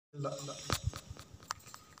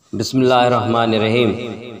बिस्मिल्लाहिर्रहमानिर्रहीम।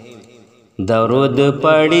 दरूद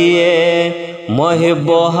पढ़िए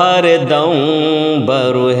मोहिब्बो हर दम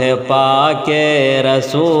बरूह पाके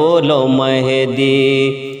रसूल महदी,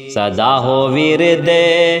 सदा हो विरदे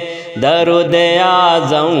दरूद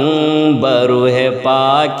आज़म बरूह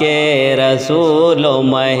पाके रसूल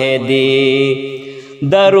महदी।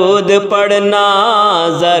 दरूद पढ़ना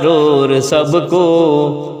ज़रूर सबको,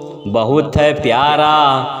 बहुत है प्यारा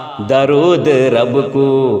दरूद रब को।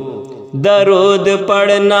 दरूद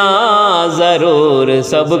पढ़ना ज़रूर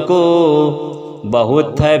सबको,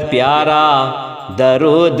 बहुत है प्यारा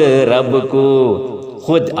दरूद रब को।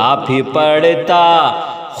 खुद आप ही पढ़ता,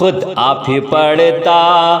 खुद आप ही पढ़ता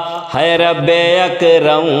है रब्बे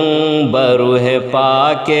अकरम बरूह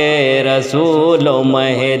पाके रसूल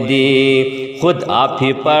महदी। खुद आप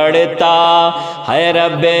ही पढ़ता है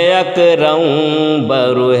रब्बे अकरम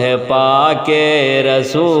बरूह पाके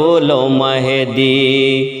रसूल महदी।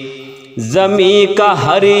 ज़मी का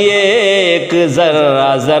हर एक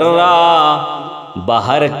ज़र्रा ज़र्रा,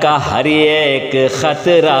 बाहर का हर एक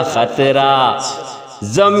ख़तरा ख़तरा।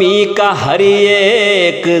 ज़मी का हर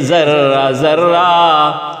एक ज़र्रा ज़र्रा,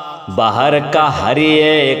 बाहर का हर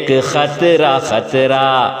एक ख़तरा ख़तरा।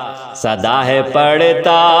 सदा है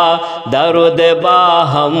पढ़ता दरूद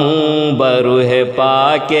बाहम बरूह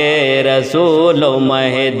पाके रसूल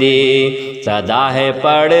महदी। सदा है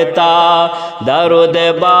पढ़ता दरूद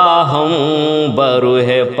बाहम बरूह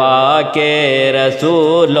पाके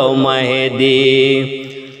रसूल महदी।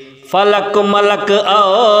 फलक मलक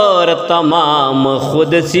और तमाम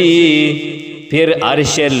खुदसी, फिर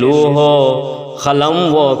अर्श लूहो क़लम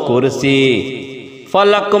व कुर्सी।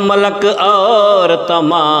 फलक मलक और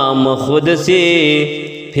तमाम खुदसी,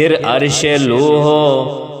 फिर अर्श लूहो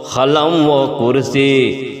क़लम व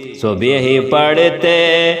कुर्सी। सुबह ही पढ़ते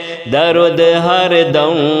दरूद हर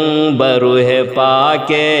दम बरूह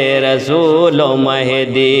पाके रसूल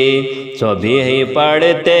महदी। सुबह ही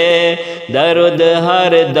पढ़ते दरूद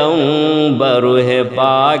हर दम बरूह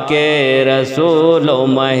पाके रसूल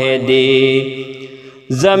महदी।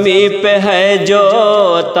 ज़मी पे है जो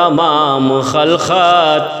तमाम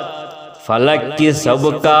खलक़त, फलक की सब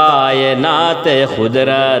कायनात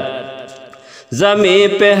खुदरत। ज़मी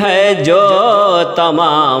पे है जो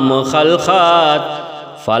तमाम खलक़त,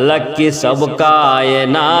 फलक की सब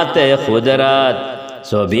कायनात खुदरत।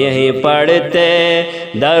 सुबह ही पढ़ते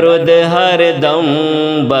दरूद हर दम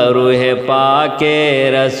बरूह पाके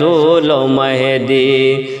रसूल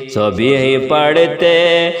महदी। सुबह ही पढ़ते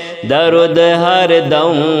दरूद हर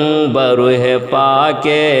दम बरूह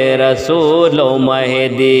पाके रसूल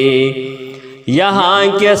महदी।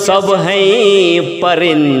 यहाँ के सब हैं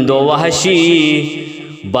परिंदो वहशी,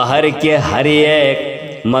 बाहर के हर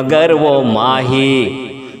एक मगर वो माही।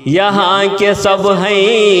 यहाँ के सब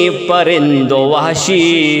हैं परिंदो वहशी,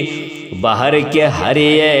 बाहर के हर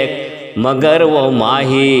एक मगर वो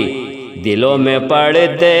माही। दिलों में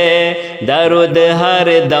पढ़ते दरूद हर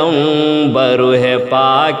दम बरूह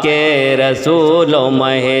पाके रसूल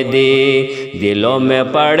महदी। दिलों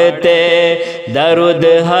में पढ़ते दरूद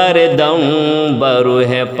हर दम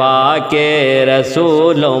बरूह पाके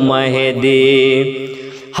रसूल महदी।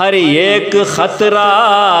 हर एक ख़तरा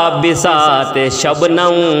बिसात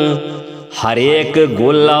शबनम, हर एक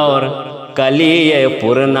गुल और कली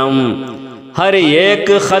पूर्णम। हर एक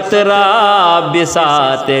ख़तरा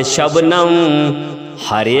बिसात शबनम,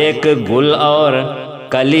 हर एक गुल और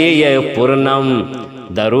कली पूर्णम।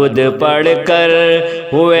 दरूद पढ़कर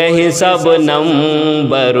हुए ही सब नम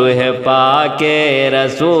बरूह पाके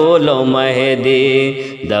रसूल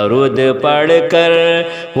महदी। दरूद पढ़कर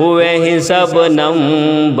हुए ही सब नम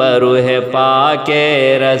बरूह पाके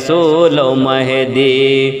रसूल महदी।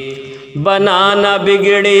 बनाना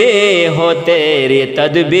बिगड़ी हो तेरी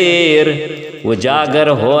तदबीर, उजागर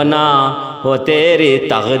होना हो तेरी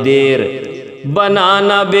तकदीर।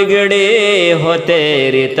 बनाना बिगड़ी हो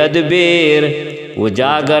तेरी तदबीर,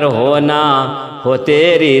 उजागर होना हो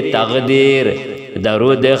तेरी तकदीर।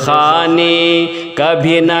 दरूद खानी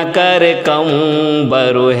कभी न कर कम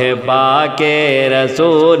बरूह पाके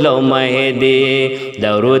रसूल महदी।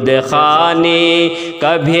 दरूद खानी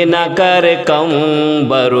कभी न कर कम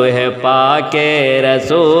बरूह पाके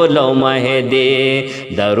रसूल महदी।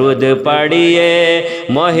 दरूद पढ़िए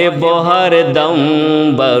मोहिब्बो हर दम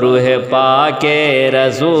बरूह पाके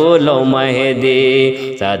रसूल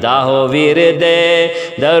महदी। सदा हो विरदे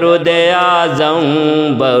दरूद आज़म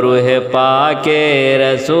बरूह पाके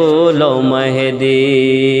रसूल महदी।